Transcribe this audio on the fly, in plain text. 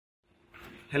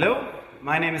Hello,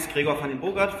 my name is Gregor van den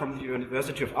Boogaart from the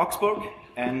University of Augsburg,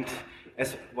 and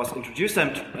as was introduced,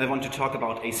 I want to talk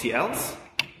about ACLs,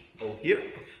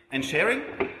 here, and sharing.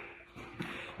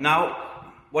 Now,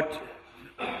 what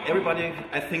everybody,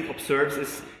 I think, observes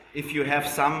is if you have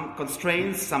some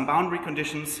constraints, some boundary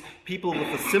conditions, people with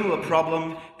a similar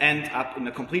problem end up in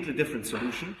a completely different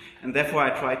solution, and therefore I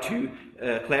try to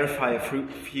clarify a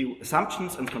few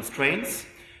assumptions and constraints.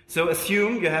 So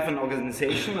assume you have an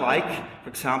organization like, for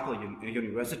example, a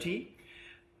university.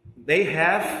 They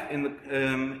have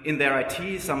in their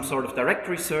IT some sort of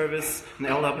directory service, an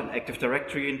LDAP, an Active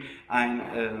Directory,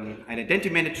 an identity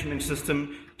management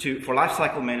system for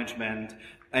lifecycle management,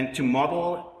 and to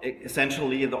model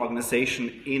essentially the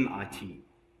organization in IT.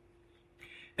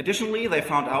 Additionally, they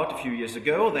found out a few years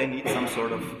ago they need some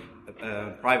sort of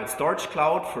private storage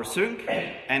cloud for sync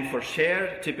and for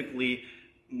share, typically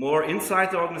more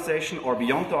inside the organization or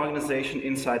beyond the organization.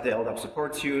 Inside the LDAP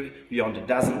supports you, beyond it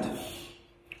doesn't.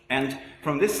 And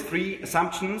from these three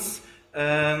assumptions,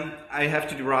 I have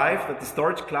to derive that the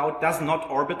storage cloud does not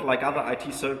orbit like other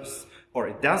IT services, or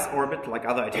it does orbit like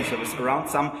other IT services around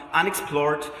some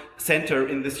unexplored center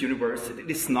in this universe.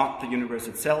 It is not the universe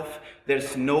itself.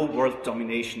 There's no world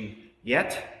domination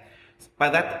yet. By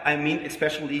that I mean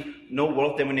especially no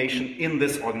world domination in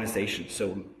this organization.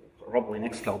 So probably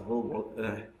Nextcloud will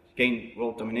gain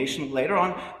world domination later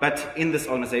on, but in this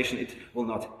organization it will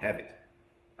not have it.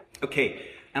 Okay,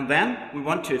 and then we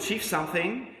want to achieve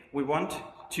something. We want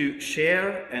to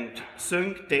share and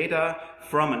sync data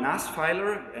from a NAS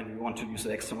filer, and we want to use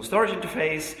the external storage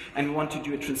interface, and we want to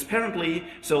do it transparently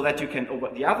so that you can, over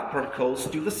the other protocols,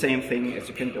 do the same thing as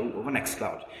you can do over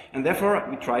Nextcloud. And therefore,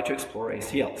 we try to explore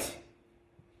ACLs.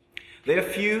 There are a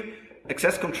few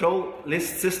access control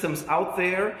list systems out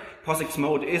there. POSIX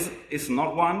mode is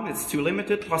not one, it's too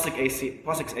limited. POSIX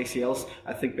ACLs,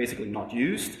 I think, basically not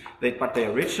used, but they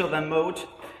are richer than mode.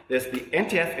 There's the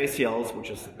NTF ACLs,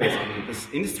 which is basically this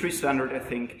industry standard, I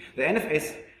think. The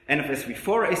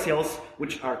NFS-v4 ACLs,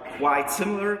 which are quite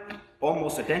similar,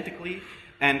 almost identically,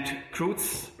 and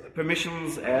CRUDS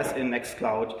permissions, as in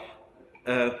Nextcloud,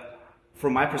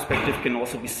 from my perspective, can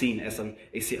also be seen as an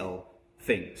ACL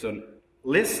thing. So a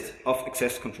list of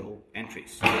access control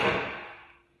entries.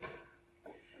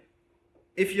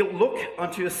 If you look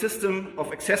onto a system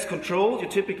of access control, you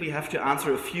typically have to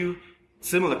answer a few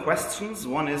similar questions.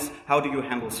 One is, how do you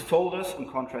handle folders in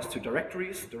contrast to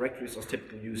directories? Directories are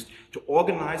typically used to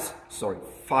organize,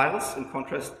 files in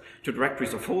contrast to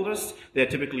directories or folders. They are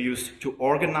typically used to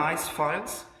organize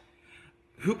files.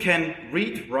 Who can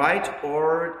read, write,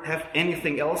 or have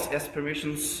anything else as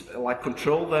permissions, like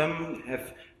control them,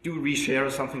 do reshare or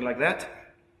something like that?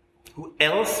 Who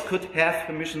else could have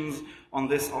permissions on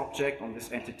this object, on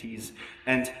these entities?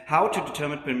 And how to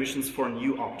determine permissions for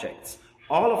new objects?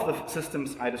 All of the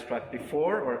systems I described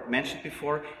before, or mentioned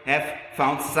before, have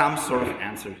found some sort of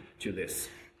answer to this.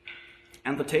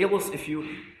 And the tables, if you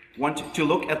want to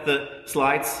look at the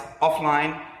slides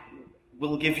offline,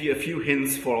 will give you a few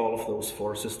hints for all of those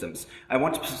four systems. I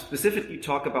want to specifically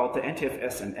talk about the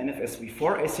NTFS and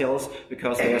NFS-v4 ACLs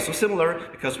because they are so similar,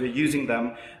 because we're using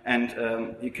them, and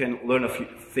you can learn a few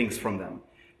things from them.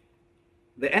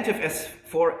 The NTFS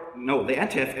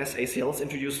ACLs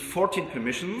introduce 14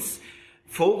 permissions,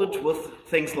 folded with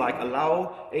things like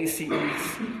allow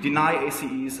ACEs, deny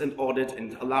ACEs, and audit,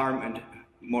 and alarm, and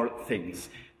more things.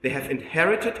 They have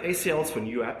inherited ACLs for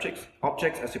new objects,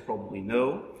 as you probably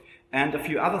know, and a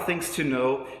few other things to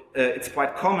know. It's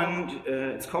quite common,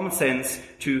 it's common sense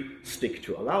to stick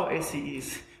to allow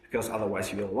ACEs, because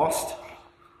otherwise you are lost.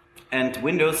 And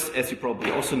Windows, as you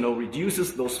probably also know,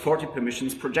 reduces those 40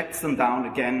 permissions, projects them down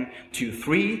again to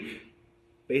 3,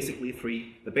 basically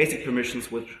 3, the basic permissions,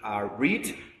 which are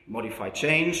read, modify,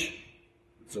 change,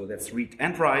 so that's read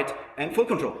and write, and full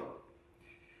control.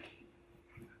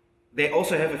 They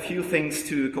also have a few things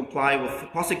to comply with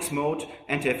POSIX mode,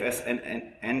 NTFS,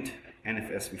 and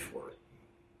NFS-v4.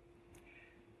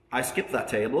 I skip that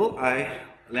table, I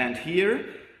land here.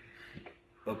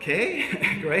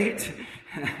 Okay, great.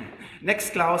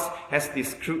 Nextcloud has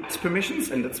these CRUDS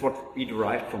permissions, and that's what we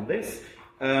derived from this.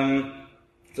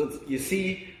 So you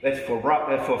see that for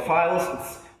files,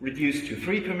 it's reduced to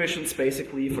 3 permissions,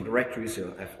 basically. For directories,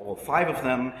 you have all 5 of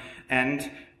them. And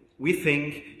we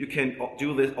think you can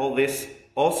do all this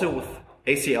also with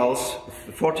ACLs. With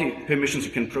the 40 permissions,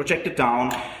 you can project it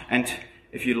down. And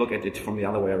if you look at it from the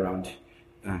other way around,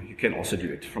 you can also do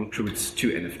it from CRUDS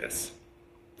to NFS.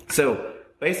 So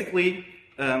basically,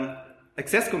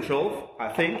 access control, I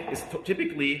think, is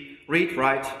typically read,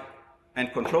 write,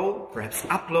 and control, perhaps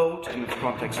upload in the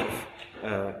context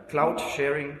of cloud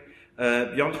sharing,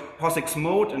 beyond POSIX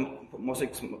mode and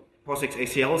POSIX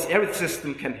ACLs, every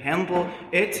system can handle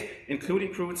it,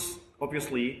 including CRUDS,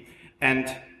 obviously,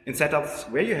 and in setups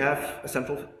where you have a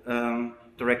central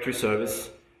directory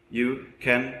service, you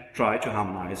can try to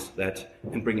harmonize that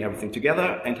and bring everything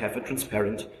together and have a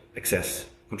transparent access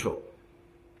control.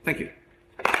 Thank you.